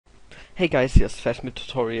Hey guys, here's Fashmit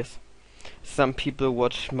Tutorials. Some people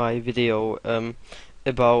watch my video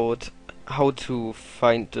about how to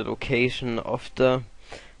find the location of the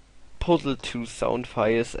Portal 2 sound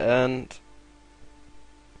files, and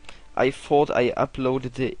I thought I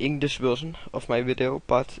uploaded the English version of my video,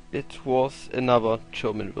 but it was another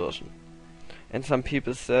German version. And some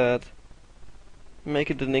people said,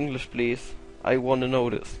 make it in English please, I wanna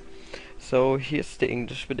know this. So here's the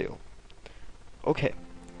English video. Okay.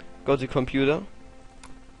 Go to computer,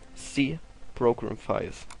 see program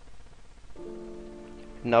files.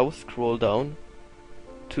 Now scroll down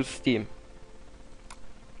to Steam.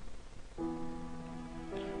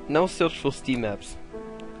 Now search for Steam apps.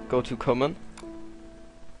 Go to Common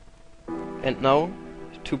and now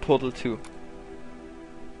to Portal 2.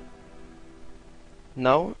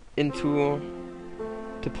 Now into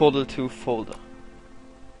the Portal 2 folder.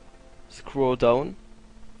 Scroll down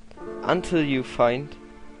until you find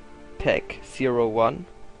Pack 01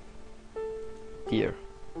 here.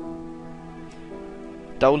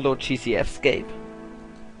 Download GCF Scape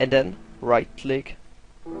and then right click,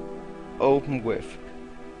 open with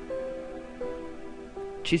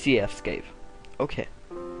GCF Scape. Okay.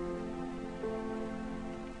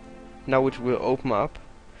 Now it will open up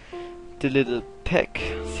the little Pack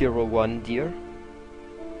 01 there.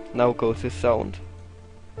 Now go to sound.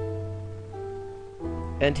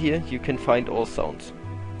 And here you can find all sounds.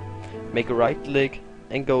 Make a right click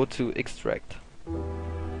and go to extract.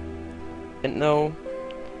 And now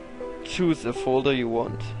choose a folder you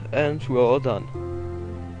want and we are all done.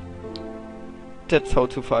 That's how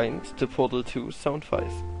to find the Portal 2 sound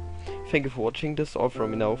files. Thank you for watching this, all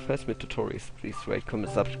from me now, Fashmit Tutorials. Please rate,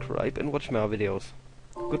 comment, subscribe and watch my other videos.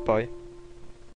 Goodbye.